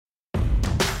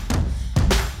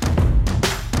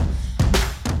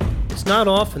not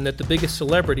often that the biggest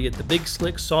celebrity at the Big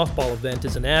Slick softball event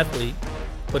is an athlete,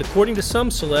 but according to some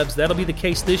celebs, that'll be the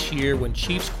case this year when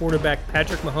Chiefs quarterback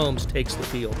Patrick Mahomes takes the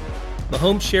field.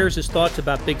 Mahomes shares his thoughts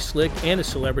about Big Slick and his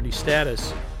celebrity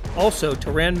status. Also,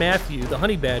 Tyrann Mathieu, the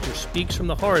Honey Badger, speaks from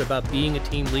the heart about being a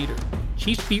team leader.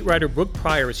 Chiefs beat writer Brooke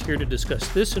Pryor is here to discuss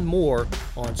this and more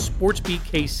on Sports Beat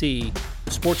KC,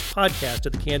 the sports podcast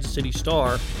of the Kansas City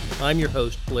Star. I'm your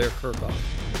host, Blair Kirchhoff.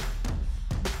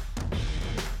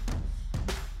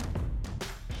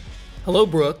 Hello,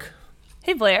 Brooke.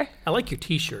 Hey, Blair. I like your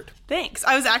t-shirt. Thanks.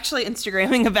 I was actually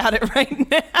Instagramming about it right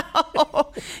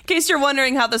now. In case you're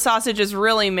wondering how the sausage is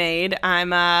really made,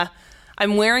 I'm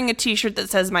wearing a t-shirt that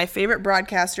says my favorite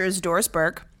broadcaster is Doris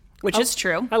Burke, which is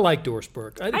true. I like Doris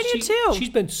Burke. I do too. She's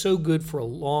been so good for a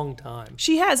long time.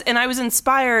 She has, and I was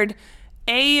inspired,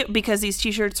 because these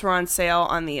t-shirts were on sale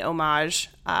on the Homage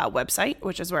website,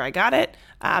 which is where I got it.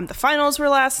 The finals were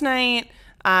last night.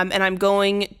 And I'm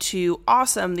going to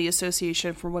Awesome, the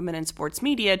Association for Women in Sports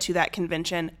Media, to that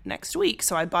convention next week.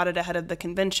 So I bought it ahead of the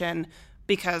convention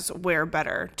because where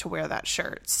better to wear that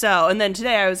shirt. So, and then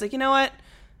today I was like, you know what?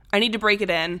 I need to break it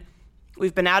in.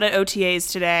 We've been out at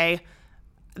OTAs today.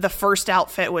 The first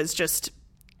outfit was just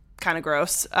kind of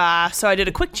gross. So I did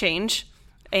a quick change,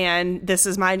 and this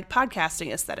is my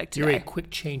podcasting aesthetic today. You're a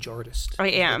quick change artist. I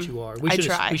am. You are. I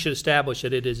try. We should establish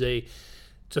that it's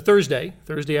a Thursday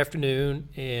afternoon,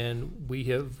 and we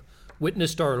have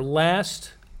witnessed our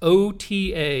last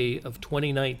OTA of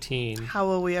 2019. How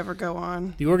will we ever go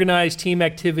on? The organized team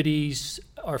activities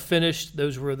are finished.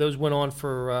 Those went on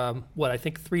for I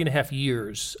think 3.5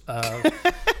 years.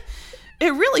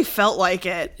 It really felt like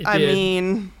it. I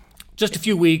mean, just a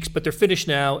few weeks, but they're finished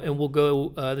now, and we'll go.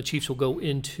 The Chiefs will go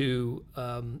into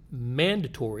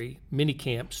mandatory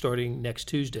minicamp starting next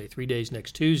Tuesday. 3 days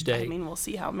next Tuesday. I mean, we'll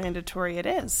see how mandatory it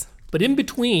is. But in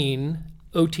between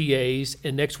OTAs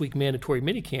and next week mandatory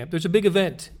minicamp, there's a big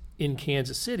event in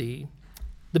Kansas City,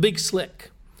 the Big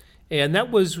Slick, and that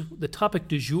was the topic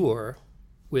du jour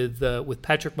with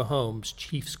Patrick Mahomes,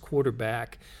 Chiefs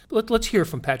quarterback. Let's hear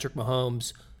from Patrick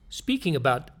Mahomes speaking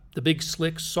about the Big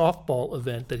Slick softball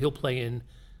event that he'll play in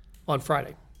on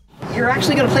Friday. You're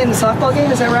actually going to play in the softball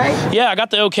game, is that right? Yeah, I got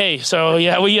the okay. So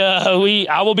yeah,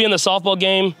 I will be in the softball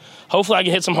game. Hopefully, I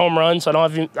can hit some home runs. So I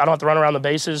don't have to run around the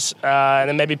bases, and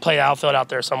then maybe play outfield out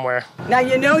there somewhere. Now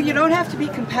you don't have to be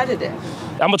competitive.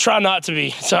 I'm gonna try not to be.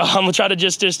 So I'm gonna try to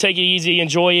just take it easy,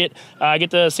 enjoy it. I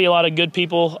get to see a lot of good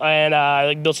people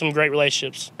and build some great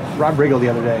relationships. Rob Riggle the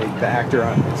other day, the actor,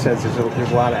 says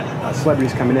there's a lot of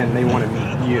celebrities coming in and they want to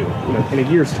meet you. In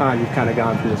a year's time, you've kind of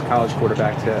gone from this college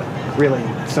quarterback to really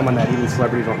someone that even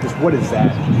celebrities don't. Just what has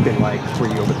that been like for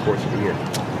you over the course of the year?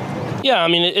 Yeah, I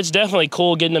mean, it's definitely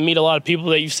cool getting to meet a lot of people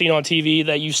that you've seen on TV,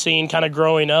 that you've seen kind of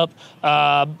growing up.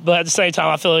 But at the same time,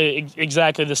 I feel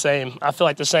exactly the same. I feel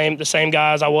like the same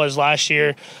guy as I was last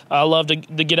year. I love to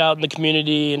get out in the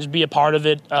community and just be a part of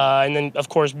it. And then, of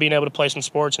course, being able to play some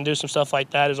sports and do some stuff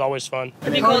like that is always fun.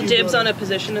 Have you called dibs on a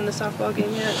position in the softball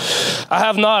game yet? I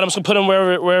have not. I'm just going to put them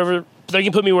wherever they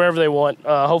can put me wherever they want.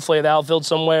 Hopefully the outfield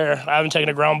somewhere. I haven't taken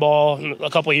a ground ball in a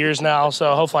couple of years now,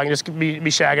 so hopefully I can just be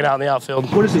shagging out in the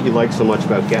outfield. What is it you like so much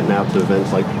about getting out to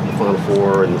events like the Final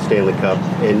Four and the Stanley Cup?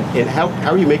 And how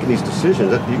are you making these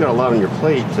decisions? You got a lot on your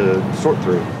plate to sort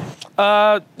through.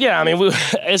 Yeah, I mean,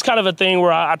 it's kind of a thing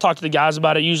where I talk to the guys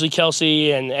about it, usually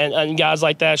Kelsey and guys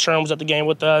like that. Sherm was at the game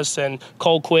with us, and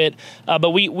Cole quit.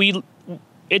 But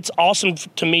it's awesome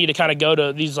to me to kind of go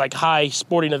to these like high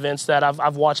sporting events that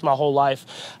I've watched my whole life.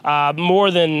 More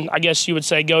than, I guess you would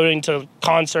say, going to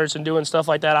concerts and doing stuff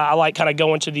like that. I like kind of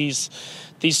going to these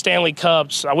Stanley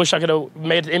Cups. I wish I could have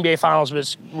made the NBA Finals, but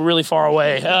it's really far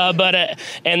away.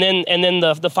 And then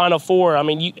the Final Four. I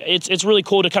mean, it's really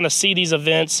cool to kind of see these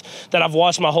events that I've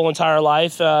watched my whole entire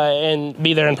life and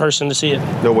be there in person to see it.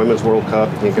 No Women's World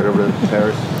Cup. You can't get over to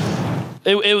Paris.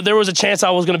 There was a chance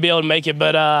I was going to be able to make it,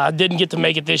 but I didn't get to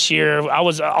make it this year. I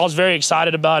was very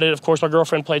excited about it. Of course, my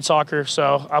girlfriend played soccer,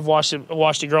 so I've watched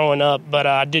it growing up, but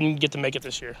I didn't get to make it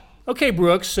this year. Okay,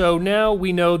 Brooks, so now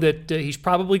we know that he's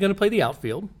probably going to play the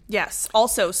outfield. Yes.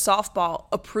 Also, softball,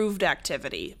 approved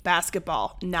activity.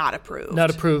 Basketball, not approved.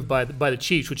 Not approved by the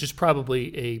Chiefs, which is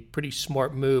probably a pretty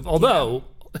smart move, although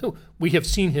we have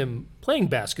seen him playing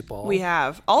basketball. We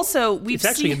have. Also, It's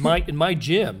actually in my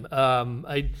gym.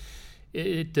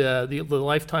 The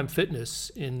Lifetime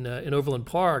Fitness in Overland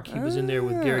Park. He was in there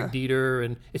with Garrick Dieter,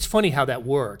 and it's funny how that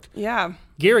worked. Yeah.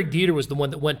 Garrick Dieter was the one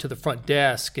that went to the front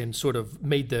desk and sort of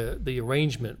made the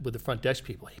arrangement with the front desk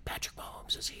people. Hey, Patrick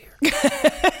Mahomes is here.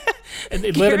 And they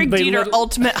Eric Dieter,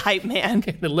 ultimate hype man.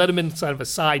 They let him inside of a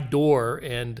side door,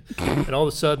 and all of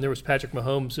a sudden there was Patrick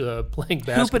Mahomes playing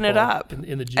basketball, hooping it up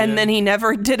in the gym. And then he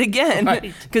never did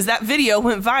again because that video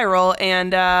went viral.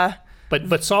 And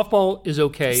but softball is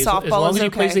okay. As long as he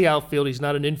plays the outfield, he's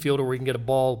not an infielder where he can get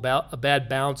a bad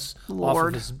bounce off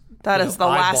of his. That is the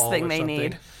last thing they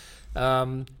need.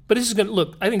 But this is going to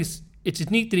look. I think it's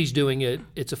neat that he's doing it.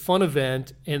 It's a fun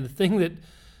event, and the thing that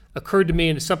occurred to me,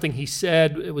 and it's something he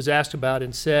said, it was asked about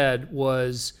and said,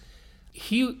 was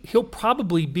he'll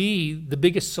probably be the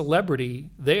biggest celebrity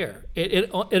there at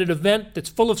an event that's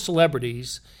full of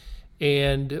celebrities.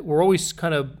 And we're always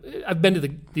I've been to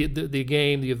the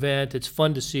game, the event. It's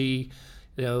fun to see,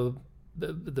 the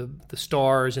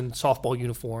stars in softball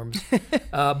uniforms.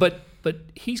 But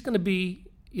he's going to be,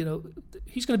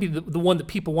 the one that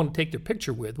people want to take their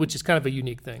picture with, which is kind of a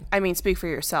unique thing. I mean, speak for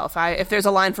yourself. If there's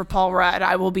a line for Paul Rudd,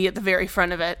 I will be at the very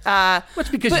front of it. That's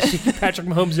because you see Patrick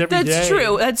Mahomes every day.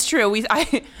 That's true.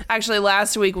 I actually,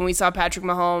 last week when we saw Patrick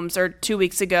Mahomes, or 2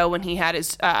 weeks ago when he had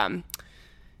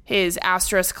his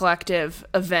Asterisk Collective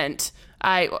event,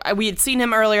 we had seen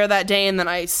him earlier that day, and then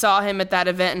I saw him at that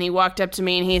event, and he walked up to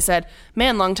me and he said,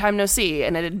 "Man, long time no see,"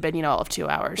 and it had been all of 2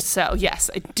 hours. So yes,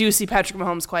 I do see Patrick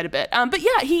Mahomes quite a bit. But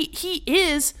yeah, he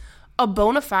is a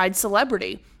bona fide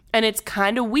celebrity, and it's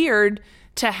kind of weird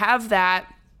to have that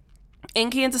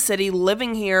in Kansas City,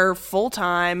 living here full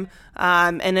time,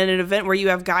 and in an event where you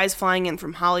have guys flying in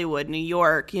from Hollywood, New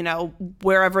York,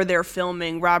 wherever they're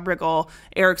filming, Rob Riggle,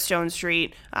 Eric Stone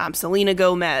Street, Selena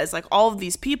Gomez, like all of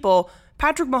these people.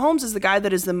 Patrick Mahomes is the guy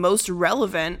that is the most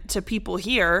relevant to people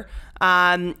here,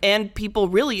 and people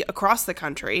really across the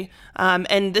country.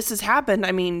 And this has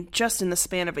happened, just in the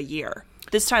span of a year.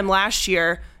 This time last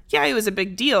year, yeah, he was a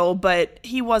big deal, but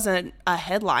he wasn't a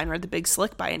headline or the big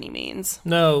slick by any means.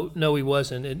 No, he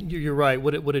wasn't. And you're right.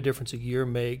 What a difference a year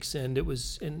makes. And it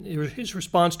was his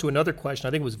response to another question. I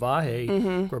think it was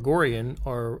Vahe Gregorian,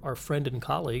 our friend and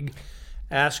colleague,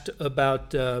 asked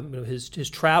about his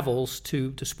travels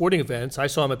to sporting events. I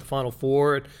saw him at the Final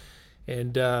Four,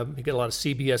 and he got a lot of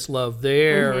CBS love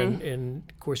there. And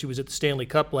of course, he was at the Stanley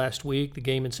Cup last week, the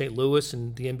game in St. Louis,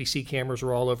 and the NBC cameras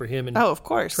were all over him. And of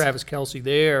course, Travis Kelce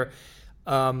there.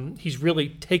 He's really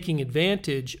taking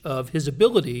advantage of his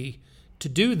ability to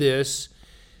do this.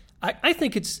 I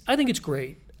think it's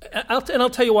great. I'll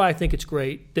tell you why I think it's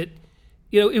great. That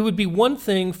it would be one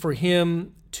thing for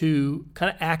him to kind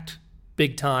of act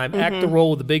big time, act the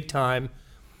role of the big time,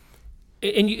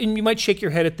 and you might shake your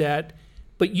head at that,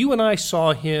 but you and I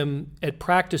saw him at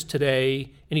practice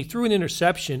today, and he threw an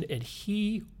interception, and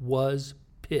he was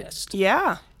pissed.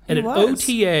 Yeah, an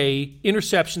OTA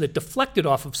interception that deflected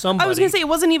off of somebody. I was going to say, it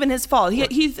wasn't even his fault.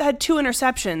 He had 2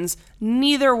 interceptions.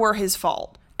 Neither were his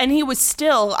fault. And he was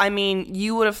still,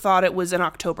 you would have thought it was an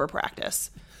October practice.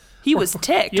 He was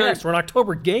ticked. Yes, or an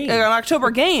October game. An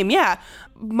October game, yeah.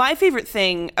 My favorite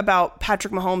thing about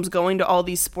Patrick Mahomes going to all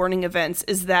these sporting events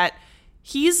is that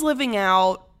he's living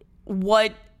out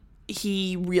what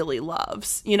he really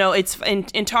loves. It's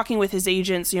in talking with his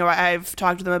agents, I've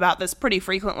talked to them about this pretty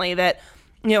frequently, that,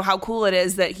 how cool it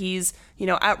is that he's,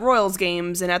 at Royals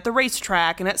games and at the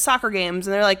racetrack and at soccer games.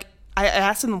 And they're like, I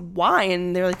asked them why,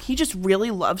 and they're like, he just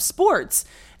really loves sports.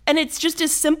 And it's just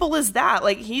as simple as that.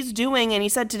 Like, he's doing, and he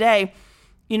said today,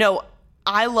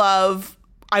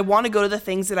 I want to go to the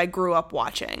things that I grew up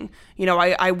watching.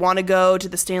 I want to go to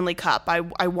the Stanley Cup.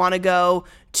 I want to go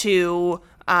to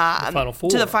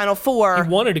the Final Four. He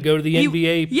wanted to go to the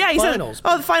NBA finals. He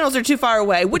said, the finals are too far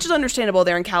away, which is understandable.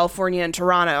 They're in California and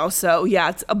Toronto. So, yeah,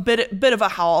 it's a bit of a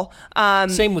haul.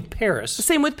 Same with Paris.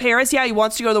 Yeah, he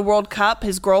wants to go to the World Cup.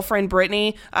 His girlfriend,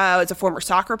 Brittany, is a former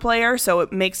soccer player, so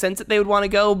it makes sense that they would want to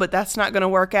go, but that's not going to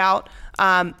work out.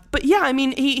 But, yeah,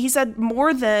 he said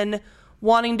more than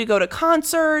wanting to go to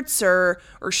concerts or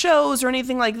shows or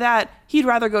anything like that, he'd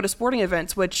rather go to sporting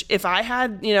events, which if I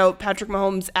had, Patrick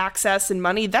Mahomes' access and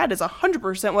money, that is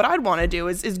 100% what I'd want to do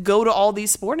is go to all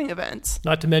these sporting events.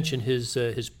 Not to mention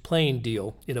his plane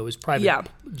deal, his private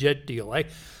jet deal.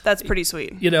 That's pretty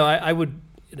sweet. I would,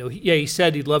 he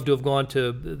said he'd love to have gone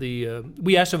to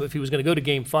we asked him if he was going to go to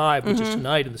Game 5, which is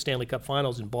tonight in the Stanley Cup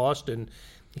Finals in Boston.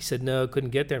 He said, no, couldn't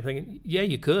get there. I'm thinking, yeah,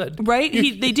 you could. Right?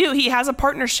 They do. He has a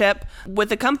partnership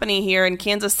with a company here in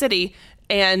Kansas City,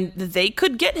 and they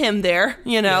could get him there,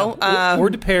 you know. Or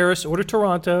to Paris, or to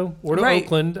Toronto, or to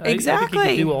Oakland. Exactly. I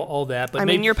think he could do all that. But I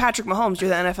mean, you're Patrick Mahomes. You're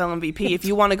the NFL MVP. If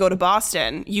you want to go to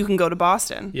Boston, you can go to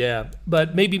Boston. Yeah,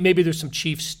 but maybe there's some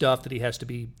Chiefs stuff that he has to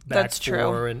be back That's for.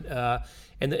 true.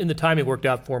 And the timing worked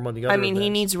out for him on the other he events.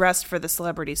 needs rest for the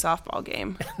celebrity softball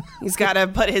game. He's got to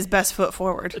put his best foot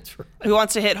forward. That's right. He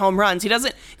wants to hit home runs. He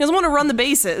doesn't want to run the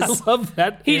bases. I love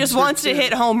that. He just wants to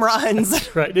hit home runs.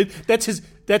 That's right.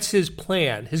 That's his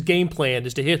plan. His game plan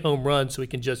is to hit home runs so he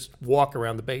can just walk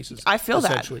around the bases. I feel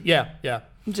that. Yeah.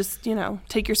 Just,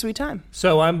 take your sweet time.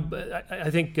 So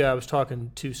I think I was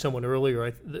talking to someone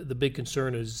earlier. The big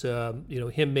concern is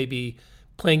him maybe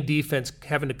playing defense,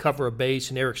 having to cover a base,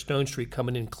 and Eric Stonestreet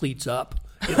coming in cleats up.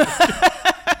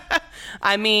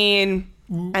 I mean,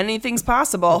 anything's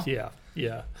possible. Yeah.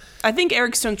 I think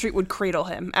Eric Stonestreet would cradle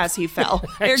him as he fell.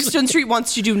 Eric Stonestreet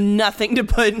wants to do nothing to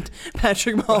put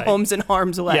Patrick Mahomes in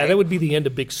harm's way. Yeah, that would be the end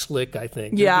of Big Slick, I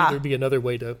think. Yeah. There'd be another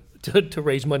way to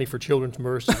raise money for Children's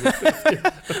Mercy.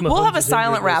 We'll have a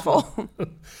silent raffle.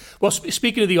 Well,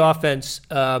 speaking of the offense,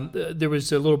 there was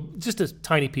just a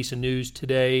tiny piece of news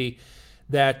today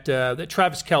that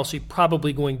Travis Kelce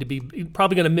probably going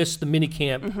to miss the mini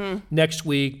camp next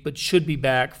week, but should be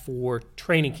back for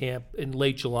training camp in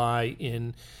late July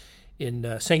in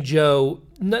St. Joe.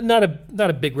 Not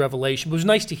a big revelation, but it was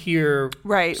nice to hear.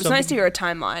 Right, it was nice to hear a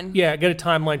timeline. Yeah, get a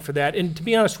timeline for that. And to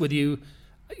be honest with you,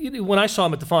 when I saw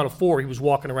him at the Final Four, he was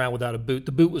walking around without a boot.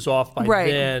 The boot was off by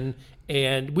then.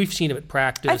 And we've seen him at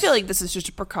practice. I feel like this is just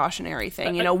a precautionary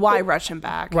thing. Why rush him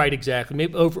back? Right, exactly.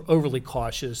 Maybe overly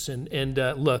cautious. And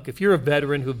look, if you're a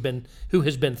veteran who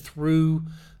has been through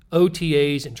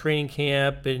OTAs and training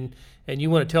camp, and you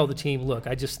want to tell the team, look,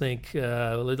 I just think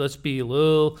let's be a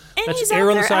little. And let's he's err out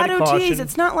on the there side at of OTAs. caution.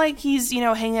 It's not like he's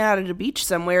hanging out at a beach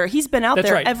somewhere. He's been out That's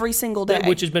there right. every single day,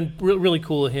 which has been really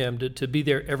cool of him to be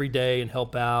there every day and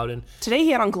help out. And today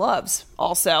he had on gloves.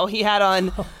 Also, he had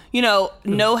on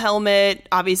no helmet,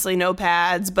 obviously no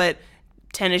pads, but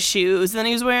tennis shoes. And then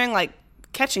he was wearing like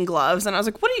catching gloves, and I was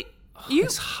like, "What are you?"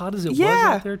 As hot as it was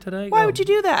out there today. Why would you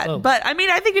do that? Oh. But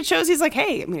I think it shows he's like,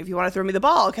 hey, if you want to throw me the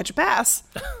ball, I'll catch a pass.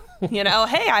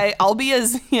 Hey, I'll be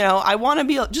I want to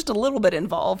be just a little bit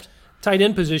involved. Tight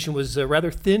end position was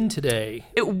rather thin today.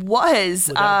 It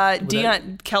was.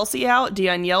 Kelce out,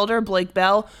 Deion Yelder, Blake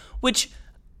Bell, which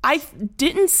I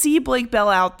didn't see Blake Bell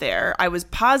out there. I was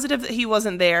positive that he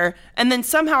wasn't there. And then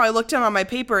somehow I looked down on my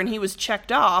paper and he was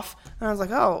checked off. And I was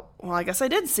like, oh, well, I guess I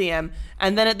did see him.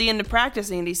 And then at the end of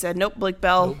practice, Andy said, nope, Blake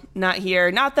Bell, not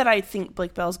here. Not that I think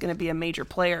Blake Bell's going to be a major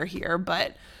player here,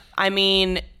 but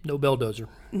no belldozer.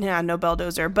 Yeah, no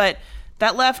belldozer. But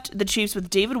that left the Chiefs with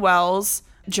David Wells,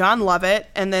 John Lovett,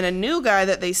 and then a new guy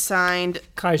that they signed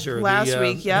Kaiser last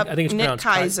week. Yep, I think it's Nick pronounced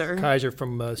Kaiser. Kaiser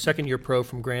from second-year pro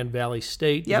from Grand Valley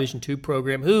State, Yep. Division II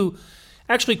program, who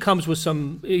actually comes with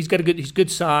he's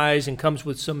good size and comes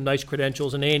with some nice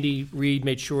credentials. And Andy Reid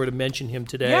made sure to mention him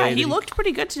today. Yeah, he looked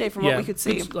pretty good today from what we could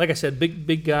see. Like I said,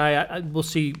 big guy. We'll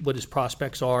see what his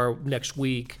prospects are next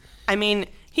week.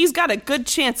 He's got a good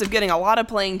chance of getting a lot of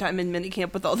playing time in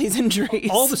minicamp with all these injuries.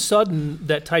 All of a sudden,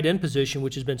 that tight end position,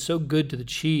 which has been so good to the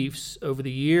Chiefs over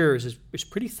the years, is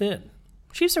pretty thin.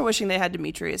 Chiefs are wishing they had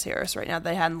Demetrius Harris right now.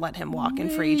 They hadn't let him walk in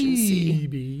free agency.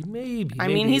 Maybe.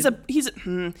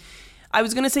 I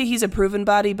was going to say he's a proven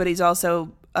body, but he's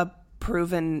also a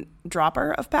proven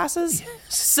dropper of passes. Yes.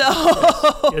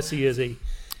 So yes, he is.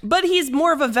 But he's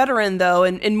more of a veteran, though,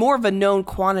 and more of a known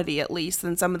quantity, at least,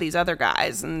 than some of these other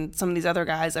guys. And some of these other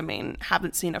guys,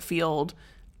 haven't seen a field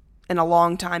in a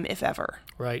long time, if ever.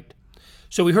 Right.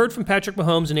 So we heard from Patrick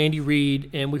Mahomes and Andy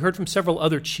Reid, and we heard from several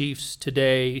other Chiefs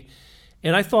today.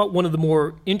 And I thought one of the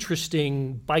more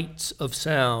interesting bites of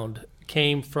sound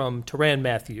came from Tyrann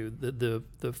Mathieu,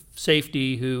 the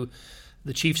safety who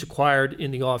the Chiefs acquired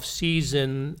in the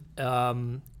offseason.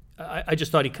 I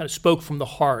just thought he kind of spoke from the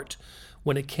heart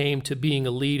when it came to being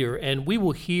a leader. And we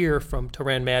will hear from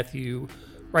Tyrann Mathieu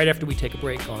right after we take a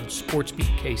break on Sports Beat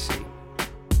KC.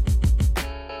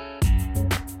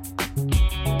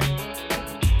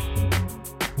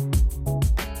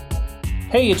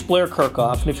 Hey, it's Blair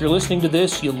Kirchhoff, and if you're listening to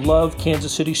this, you love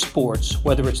Kansas City sports,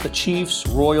 whether it's the Chiefs,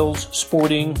 Royals,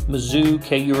 Sporting, Mizzou,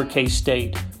 KU, or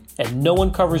K-State. And no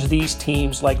one covers these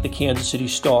teams like the Kansas City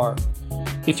Star.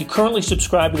 If you currently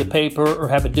subscribe to the paper or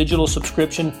have a digital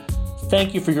subscription,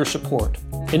 thank you for your support.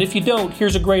 And if you don't,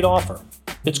 here's a great offer.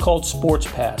 It's called Sports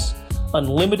Pass,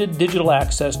 unlimited digital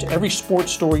access to every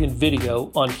sports story and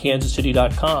video on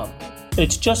kansascity.com. And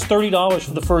it's just $30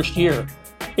 for the first year.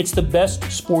 It's the best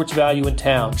sports value in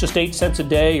town, just 8 cents a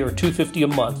day or $2.50 a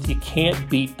month. You can't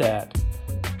beat that.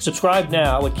 Subscribe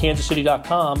now at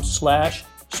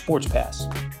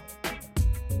kansascity.com/sportspass.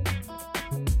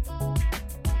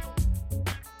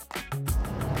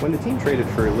 When the team traded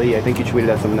for Lee, I think you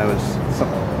tweeted out something that was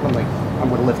something like, I'm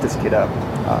going to lift this kid up.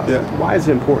 Why is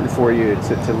it important for you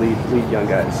to lead young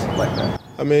guys like that?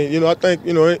 I mean, I think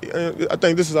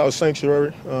this is our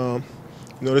sanctuary.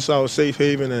 This is our safe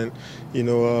haven, and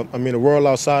the world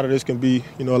outside of this can be,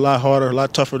 a lot harder, a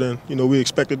lot tougher than we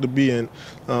expect it to be. And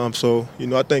so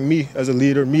I think me as a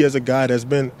leader, me as a guy that's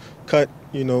been cut,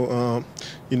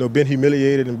 been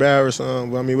humiliated, embarrassed.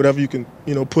 Whatever you can,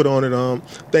 put on it. I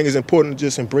think it's important to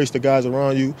just embrace the guys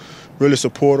around you, really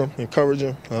support them, encourage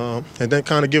them, and then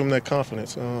kind of give them that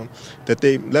confidence that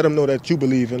they let them know that you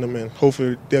believe in them, and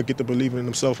hopefully they'll get to believe in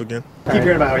themselves again. Keep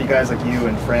hearing about how you guys like you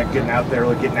and Frank getting out there,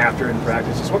 getting after it in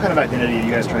practice. Just what kind of identity are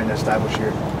you guys trying to establish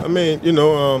here?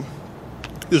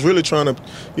 Just really trying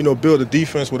to, build a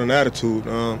defense with an attitude.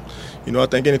 I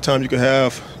think anytime you can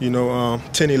have,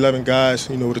 10, 11 guys,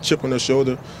 with a chip on their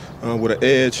shoulder, with an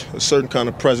edge, a certain kind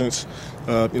of presence,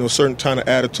 certain kind of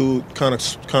attitude, kind of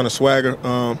swagger,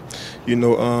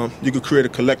 you could create a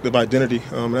collective identity.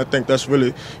 And I think that's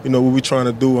really, what we're trying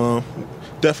to do.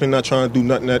 Definitely not trying to do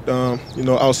nothing that,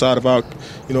 outside of our,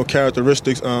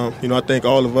 characteristics. I think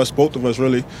all of us, both of us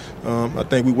really, I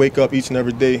think we wake up each and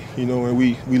every day, and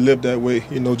we live that way,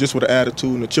 just with an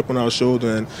attitude and a chip on our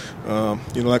shoulder. And,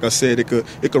 like I said, it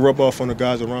could rub off on the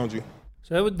guys around you.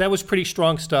 So that was pretty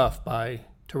strong stuff by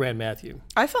Tyrann Mathieu.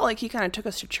 I felt like he kind of took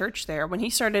us to church there. When he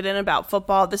started in about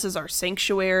football, this is our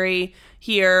sanctuary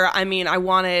here. I mean, I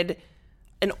wanted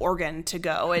an organ to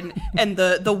go and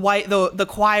the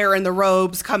choir and the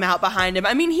robes come out behind him.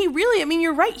 I mean,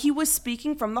 you're right. He was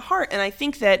speaking from the heart. And I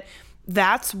think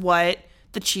that's what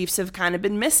the Chiefs have kind of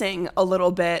been missing a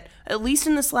little bit, at least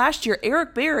in this last year.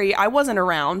 Eric Berry, I wasn't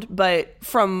around, but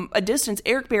from a distance,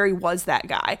 Eric Berry was that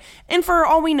guy. And for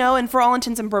all we know, and for all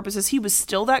intents and purposes, he was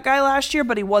still that guy last year,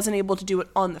 but he wasn't able to do it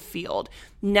on the field.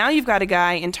 Now you've got a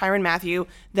guy in Tyrann Mathieu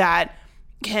that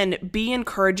can be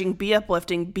encouraging, be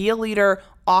uplifting, be a leader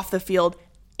off the field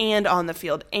and on the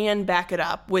field, and back it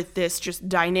up with this just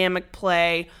dynamic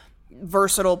play,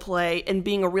 versatile play, and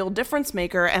being a real difference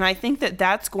maker. And I think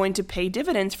that's going to pay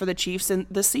dividends for the Chiefs in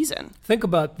this season. Think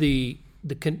about the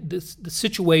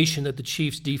situation that the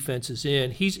Chiefs defense is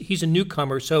in. He's a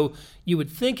newcomer, so you would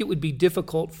think it would be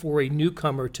difficult for a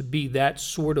newcomer to be that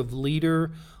sort of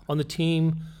leader on the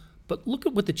team. But look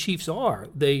at what the Chiefs are.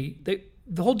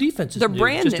 The whole defense is They're new,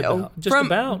 brand just new.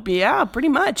 About. Yeah, pretty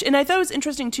much. And I thought it was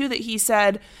interesting, too, that he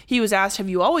said, he was asked, have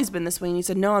you always been this way? And he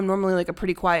said, no, I'm normally like a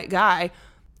pretty quiet guy.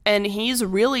 And he's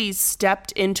really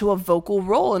stepped into a vocal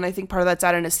role. And I think part of that's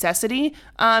out of necessity.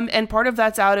 And part of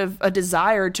that's out of a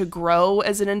desire to grow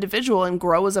as an individual and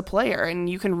grow as a player. And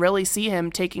you can really see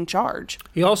him taking charge.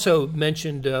 He also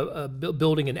mentioned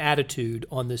building an attitude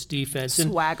on this defense.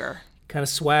 Swagger. Kind of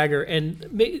swagger.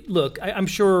 And look, I'm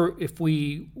sure if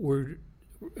we were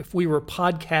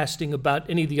podcasting about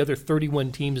any of the other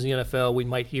 31 teams in the NFL, we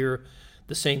might hear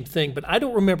the same thing. But I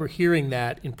don't remember hearing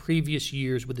that in previous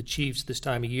years with the Chiefs this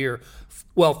time of year.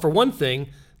 Well, for one thing,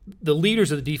 the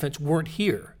leaders of the defense weren't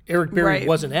here. Eric Berry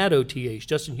wasn't at OTAs.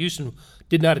 Justin Houston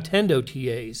did not attend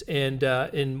OTAs.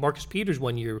 And Marcus Peters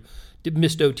one year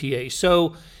missed OTAs.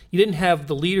 So you didn't have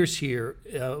the leaders here.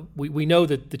 We know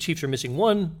that the Chiefs are missing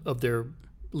one of their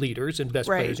leaders and best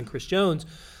players in Chris Jones.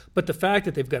 But the fact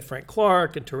that they've got Frank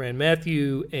Clark and Tyrann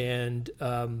Mathieu and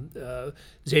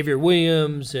Xavier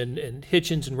Williams and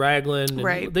Hitchens and Ragland,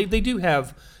 and they do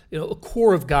have a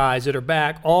core of guys that are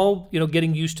back, all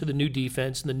getting used to the new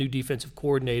defense and the new defensive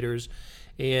coordinators,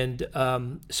 and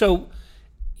I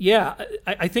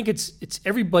think it's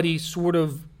everybody sort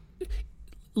of.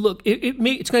 Look,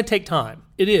 it's going to take time.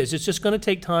 It is. It's just going to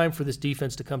take time for this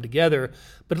defense to come together.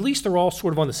 But at least they're all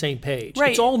sort of on the same page. Right.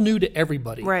 It's all new to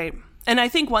everybody. Right. And I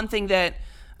think one thing that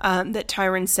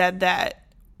Tyrann said that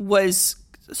was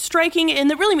striking and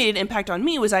that really made an impact on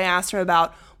me was I asked him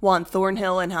about Juan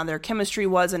Thornhill and how their chemistry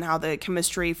was and how the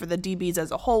chemistry for the DBs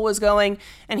as a whole was going.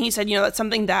 And he said, that's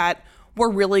something that we're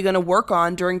really going to work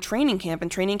on during training camp, and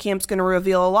training camp's going to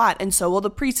reveal a lot, and so will the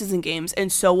preseason games,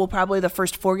 and so will probably the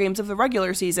first 4 games of the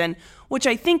regular season, which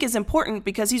I think is important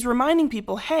because he's reminding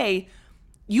people, hey,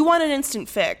 you want an instant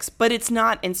fix, but it's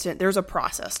not instant. There's a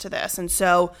process to this. And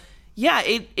so, yeah,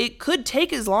 it could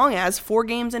take as long as 4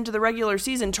 games into the regular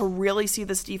season to really see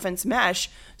this defense mesh.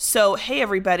 So, hey,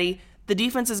 everybody, the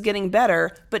defense is getting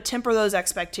better, but temper those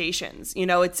expectations.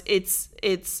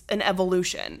 It's an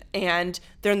evolution, and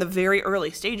they're in the very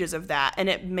early stages of that, and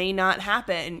it may not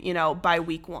happen, by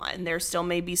week 1. There still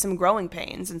may be some growing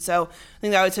pains, and so I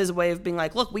think that was his way of being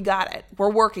like, look, we got it.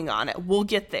 We're working on it. We'll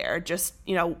get there. Just,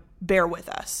 bear with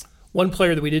us. One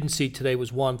player that we didn't see today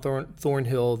was Juan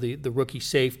Thornhill, the rookie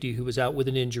safety who was out with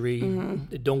an injury.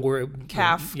 Mm-hmm. Don't worry.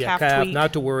 Calf tweak.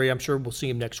 Not to worry. I'm sure we'll see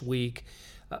him next week.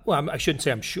 I shouldn't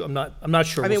say I'm sure. I'm not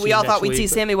sure. I mean, we all thought we'd see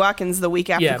Sammy Watkins the week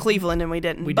after Cleveland, and we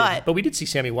didn't. But we did see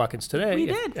Sammy Watkins today.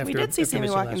 We did see Sammy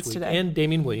Watkins today, and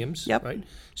Damian Williams. Yep. Right.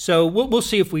 So we'll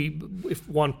see if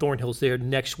Juan Thornhill's there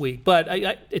next week. But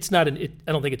it's not I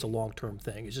don't think it's a long-term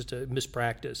thing. It's just a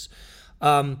mispractice.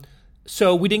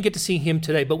 So we didn't get to see him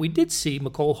today, but we did see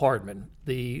Mecole Hardman,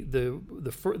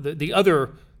 the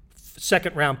other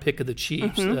second-round pick of the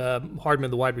Chiefs. Mm-hmm.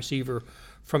 Hardman, the wide receiver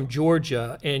from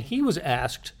Georgia, and he was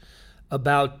asked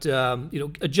about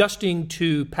adjusting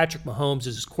to Patrick Mahomes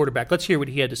as his quarterback. Let's hear what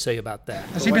he had to say about that.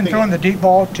 Has he been throwing the deep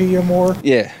ball to you more?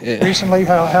 Yeah. Recently,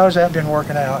 how has that been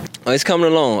working out? It's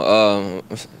coming along.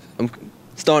 I'm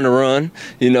starting to run,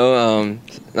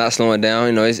 not slowing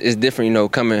down. It's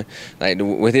different, coming like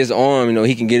with his arm.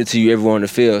 He can get it to you everywhere on the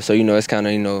field. So it's kind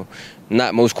of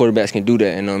not most quarterbacks can do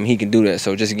that, and he can do that.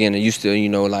 So just again, used to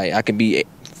I could be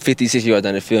 50, 60 yards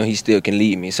down the field, and he still can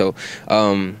lead me. So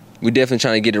we're definitely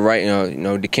trying to get it right.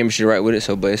 The chemistry right with it.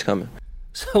 So, but it's coming.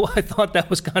 So I thought that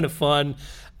was kind of fun.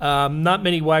 Not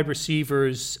many wide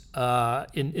receivers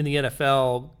in the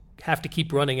NFL have to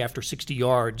keep running after 60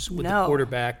 yards with the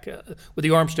quarterback with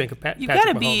the arm strength of Patrick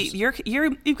Mahomes.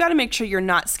 You've got to make sure you're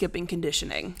not skipping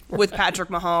conditioning with Patrick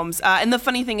Mahomes. And the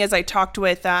funny thing is, I talked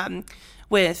with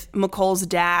Mecole's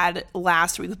dad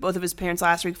last week, with both of his parents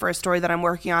last week, for a story that I'm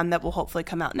working on that will hopefully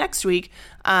come out next week.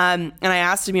 And I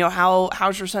asked him,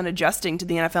 how's your son adjusting to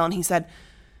the NFL? And he said,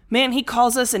 man, he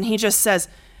calls us and he just says,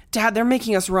 Dad, they're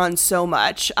making us run so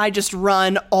much. I just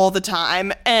run all the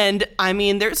time. And I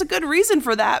mean, there's a good reason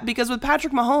for that, because with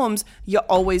Patrick Mahomes, you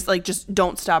always just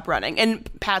don't stop running. And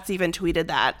Pat's even tweeted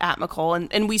that at Mecole.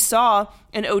 And we saw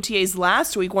in OTAs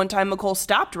last week, one time Mecole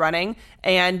stopped running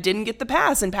and didn't get the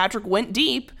pass, and Patrick went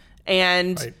deep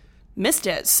and missed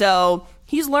it. So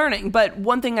he's learning. But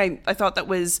one thing I thought that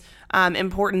was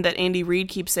important that Andy Reid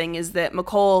keeps saying is that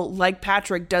Mecole, like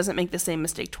Patrick, doesn't make the same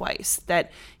mistake twice.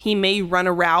 That he may run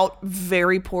a route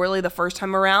very poorly the first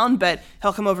time around, but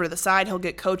he'll come over to the side, he'll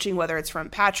get coaching, whether it's from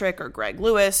Patrick or Greg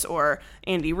Lewis or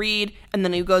Andy Reid, and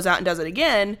then he goes out and does it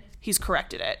again. He's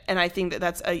corrected it. And I think that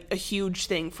that's a huge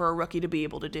thing for a rookie to be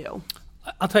able to do.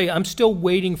 I'll tell you, I'm still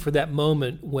waiting for that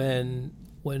moment when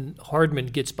Hardman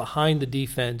gets behind the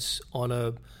defense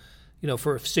on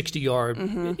for a 60-yard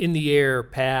in the air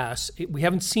pass. We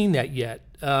haven't seen that yet.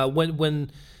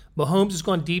 When Mahomes has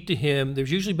gone deep to him,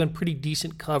 there's usually been pretty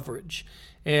decent coverage.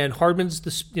 And Hardman's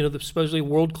the supposedly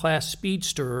world-class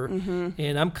speedster,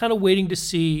 and I'm kind of waiting to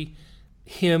see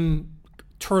him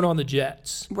turn on the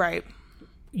jets. Right.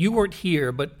 You weren't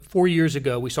here, but 4 years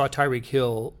ago we saw Tyreek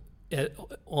Hill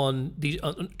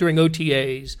during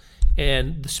OTAs,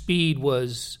 and the speed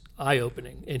was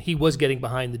eye-opening, and he was getting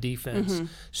behind the defense.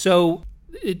 So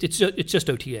it's just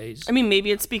OTAs. I mean,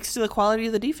 maybe it speaks to the quality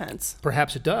of the defense.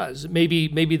 Perhaps it does.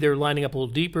 Maybe they're lining up a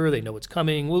little deeper. They know it's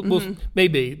coming. We'll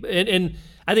maybe. And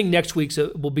I think next week's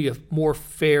will be a more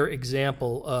fair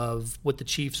example of what the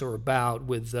Chiefs are about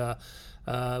with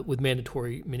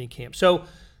mandatory minicamp. So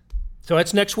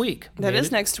that's next week. That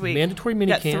is next week. Mandatory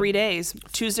minicamp. Got 3 days: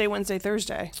 Tuesday, Wednesday,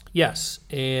 Thursday. Yes,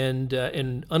 and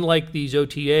unlike these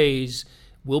OTAs,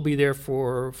 we'll be there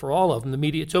for all of them. The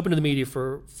media, it's open to the media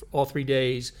for all 3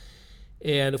 days,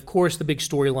 and of course, the big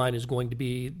storyline is going to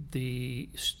be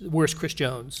where's Chris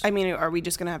Jones? I mean, are we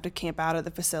just going to have to camp out at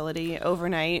the facility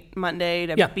overnight Monday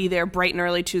to be there bright and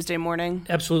early Tuesday morning?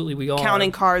 Absolutely, we are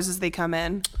counting cars as they come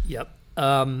in. Yep.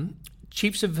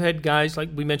 Chiefs have had guys like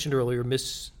we mentioned earlier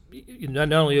miss.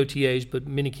 Not only OTAs, but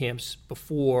minicamps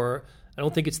before. I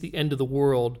don't think it's the end of the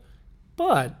world.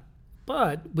 But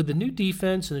with the new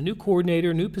defense and the new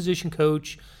coordinator, new position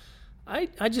coach,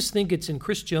 I just think it's in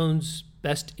Chris Jones'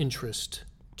 best interest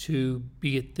to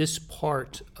be at this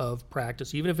part of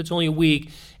practice, even if it's only a week.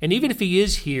 And even if he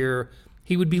is here,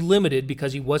 he would be limited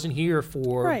because he wasn't here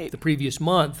for the previous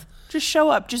month. Just show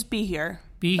up. Just be here.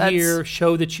 Here,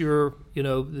 show that you're,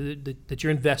 that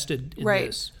you're invested in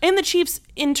this. And the Chiefs,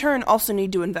 in turn, also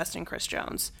need to invest in Chris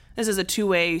Jones. This is a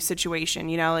two-way situation.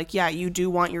 You do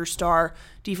want your star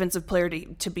defensive player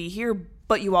to be here,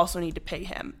 but you also need to pay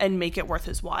him and make it worth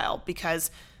his while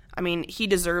because, I mean, he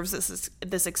deserves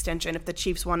this extension if the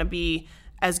Chiefs want to be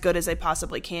as good as they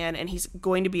possibly can, and he's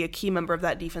going to be a key member of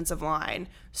that defensive line.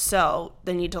 So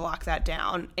they need to lock that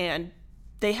down. And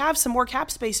they have some more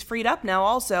cap space freed up now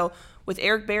also. With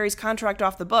Eric Berry's contract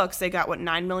off the books, they got,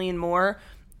 $9 million more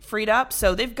freed up.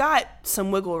 So they've got some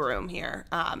wiggle room here.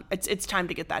 It's time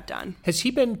to get that done. Has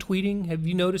he been tweeting? Have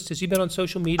you noticed? Has he been on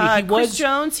social media? Chris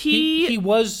Jones, he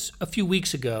was a few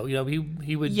weeks ago.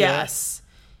 He would. Yes.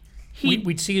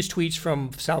 We'd see his tweets from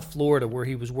South Florida where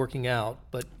he was working out.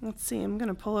 But let's see. I'm going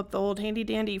to pull up the old handy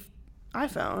dandy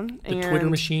iPhone. The Twitter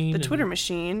machine. The Twitter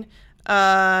machine.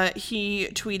 He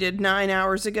tweeted 9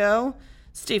 hours ago.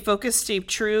 Stay focused, stay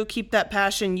true, keep that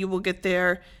passion, you will get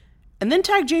there. And then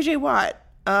tag JJ Watt.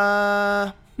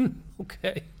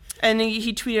 Okay. And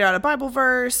he tweeted out a Bible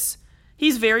verse.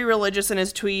 He's very religious in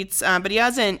his tweets, but he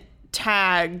hasn't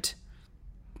tagged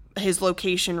his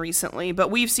location recently.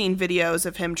 But we've seen videos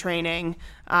of him training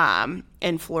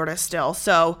in Florida still.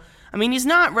 So, he's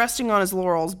not resting on his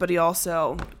laurels, but he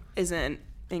also isn't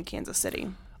in Kansas City.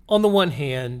 On the one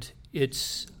hand,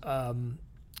 it's...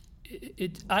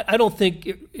 I don't think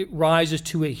it rises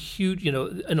to a huge,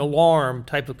 an alarm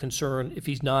type of concern if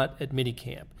he's not at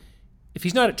minicamp. If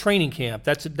he's not at training camp,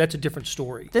 that's a different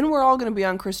story. Then we're all going to be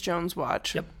on Chris Jones'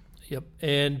 watch. Yep.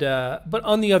 And but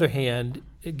on the other hand,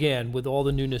 again, with all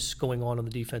the newness going on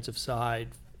the defensive side,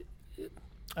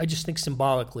 I just think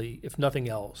symbolically, if nothing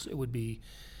else, it would be,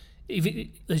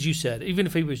 even, as you said, even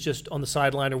if he was just on the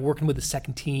sideline or working with the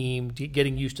second team,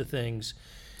 getting used to things.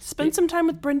 Spend some time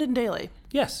with Brendan Daly.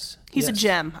 Yes. He's a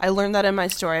gem. I learned that in my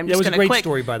story. It was a great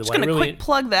story, by the way. I'm just going to quick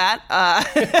plug that.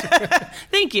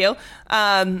 Thank you.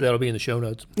 That'll be in the show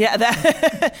notes. Yeah,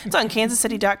 it's on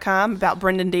kansascity.com about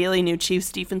Brendan Daly, new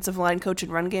Chiefs defensive line coach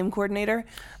and run game coordinator.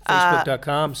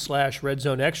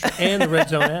 Facebook.com/RedZoneExtra and the Red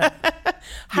Zone app.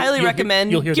 Highly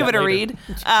recommend. You'll hear Give that it a later.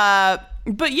 read.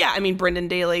 But yeah, Brendan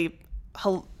Daly,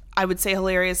 I would say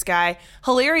hilarious guy.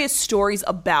 Hilarious stories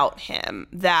about him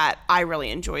that I really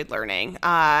enjoyed learning.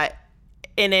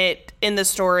 In the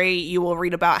story, you will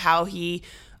read about how he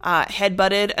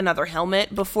headbutted another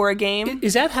helmet before a game.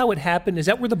 Is that how it happened? Is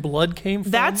that where the blood came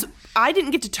from? I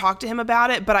didn't get to talk to him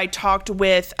about it, but I talked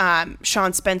with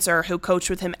Sean Spencer, who coached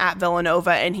with him at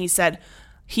Villanova, and he said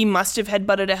he must have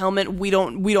headbutted a helmet. We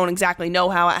don't exactly know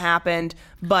how it happened,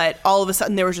 but all of a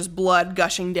sudden there was just blood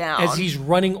gushing down as he's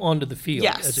running onto the field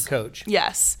as a coach.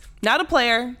 Yes, not a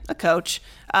player, a coach.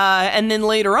 And then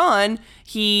later on,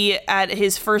 he at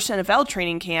his first NFL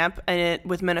training camp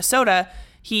with Minnesota,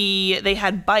 they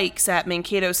had bikes at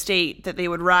Mankato State that they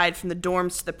would ride from the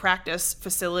dorms to the practice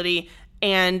facility.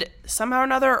 And somehow or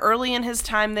another, early in his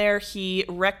time there, he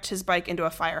wrecked his bike into a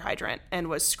fire hydrant and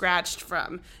was scratched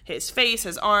from his face,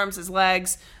 his arms, his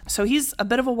legs. So he's a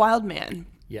bit of a wild man.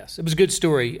 Yes, it was a good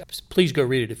story. Please go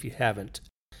read it if you haven't.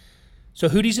 So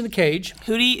Hootie's in the cage.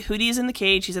 Hootie's in the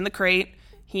cage. He's in the crate.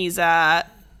 He's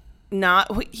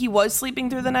he was sleeping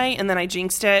through the night, and then I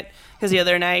jinxed it because the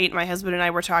other night my husband and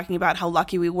I were talking about how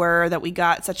lucky we were that we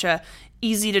got such a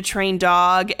easy to train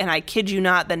dog, and I kid you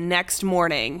not, the next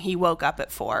morning he woke up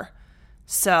at 4.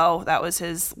 So that was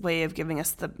his way of giving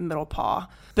us the middle paw.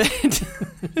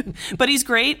 But he's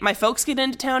great. My folks get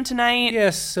into town tonight.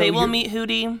 Yes. So they will meet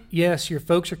Hootie. Yes, your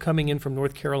folks are coming in from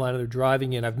North Carolina. They're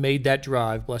driving in. I've made that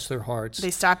drive, bless their hearts. They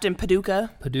stopped in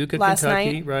Paducah last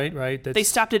Kentucky. night. Right. They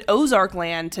stopped at Ozark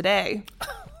Land today,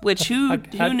 which who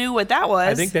knew what that was?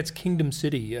 I think that's Kingdom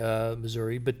City,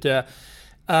 Missouri. But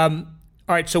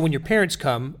all right, so when your parents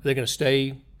come, they're going to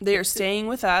stay... They are staying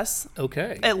with us.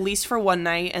 Okay. At least for one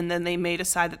night, and then they may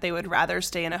decide that they would rather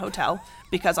stay in a hotel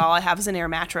because all I have is an air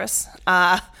mattress.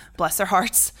 Bless their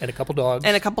hearts. And a couple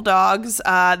dogs.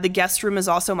 The guest room is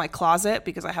also my closet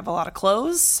because I have a lot of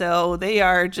clothes. So they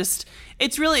are just,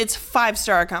 it's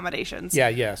 5-star accommodations.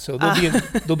 Yeah. So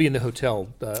they'll be in the hotel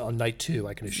on night 2,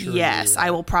 I can assure you. Yes, I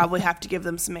will probably have to give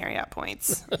them some Marriott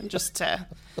points just to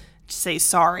say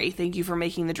sorry. Thank you for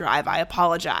making the drive. I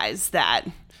apologize that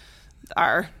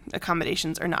our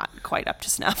accommodations are not quite up to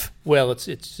snuff. Well,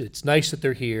 it's nice that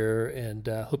they're here, and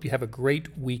hope you have a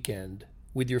great weekend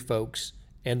with your folks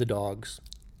and the dogs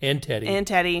and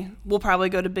Teddy. We'll probably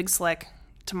go to Big Slick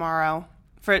tomorrow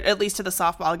for at least to the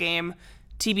softball game.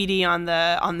 TBD on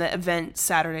the event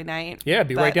Saturday night. Yeah,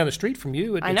 be right down the street from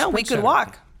you. I know we could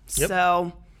walk,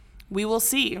 so we will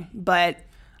see. But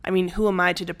who am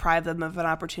I to deprive them of an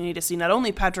opportunity to see not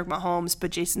only Patrick Mahomes, but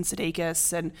Jason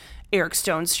Sudeikis and Eric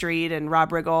Stonestreet and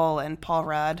Rob Riggle and Paul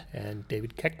Rudd. And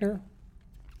David Koechner.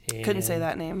 Couldn't say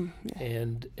that name.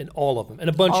 And all of them. And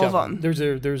a bunch all of them.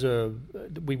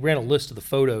 We ran a list of the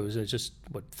photos, and it's just,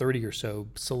 30 or so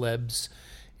celebs.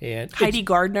 And Heidi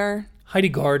Gardner,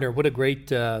 what a great...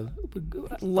 love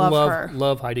her.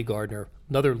 Love Heidi Gardner.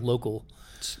 Another local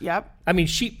Yep. I mean,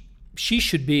 she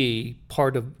should be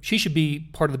part of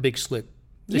the Big Slick.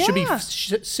 There should be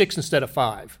 6 instead of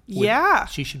 5. Yeah.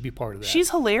 She should be part of that.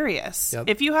 She's hilarious. Yep.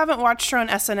 If you haven't watched her on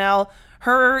SNL,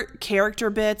 her character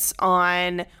bits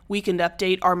on Weekend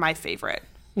Update are my favorite.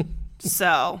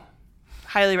 So,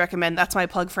 highly recommend. That's my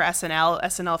plug for SNL.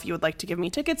 SNL, if you would like to give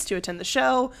me tickets to attend the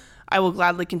show, I will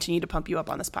gladly continue to pump you up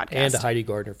on this podcast. And to Heidi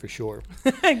Gardner for sure.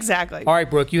 Exactly. All right,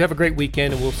 Brooke, you have a great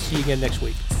weekend, and we'll see you again next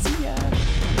week. See ya.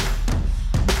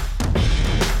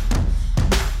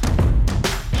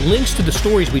 Links to the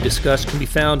stories we discussed can be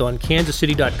found on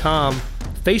kansascity.com,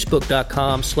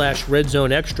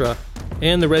 facebook.com/RedZoneExtra,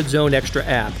 and the Red Zone Extra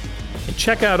app. And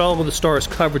check out all of the Stars'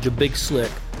 coverage of Big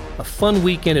Slick, a fun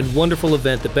weekend and wonderful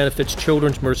event that benefits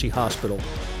Children's Mercy Hospital.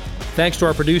 Thanks to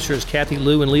our producers, Kathy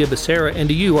Liu and Leah Becerra, and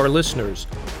to you, our listeners.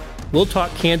 We'll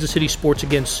talk Kansas City sports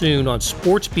again soon on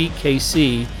Sports Beat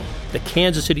KC, the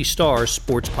Kansas City Stars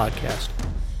sports podcast.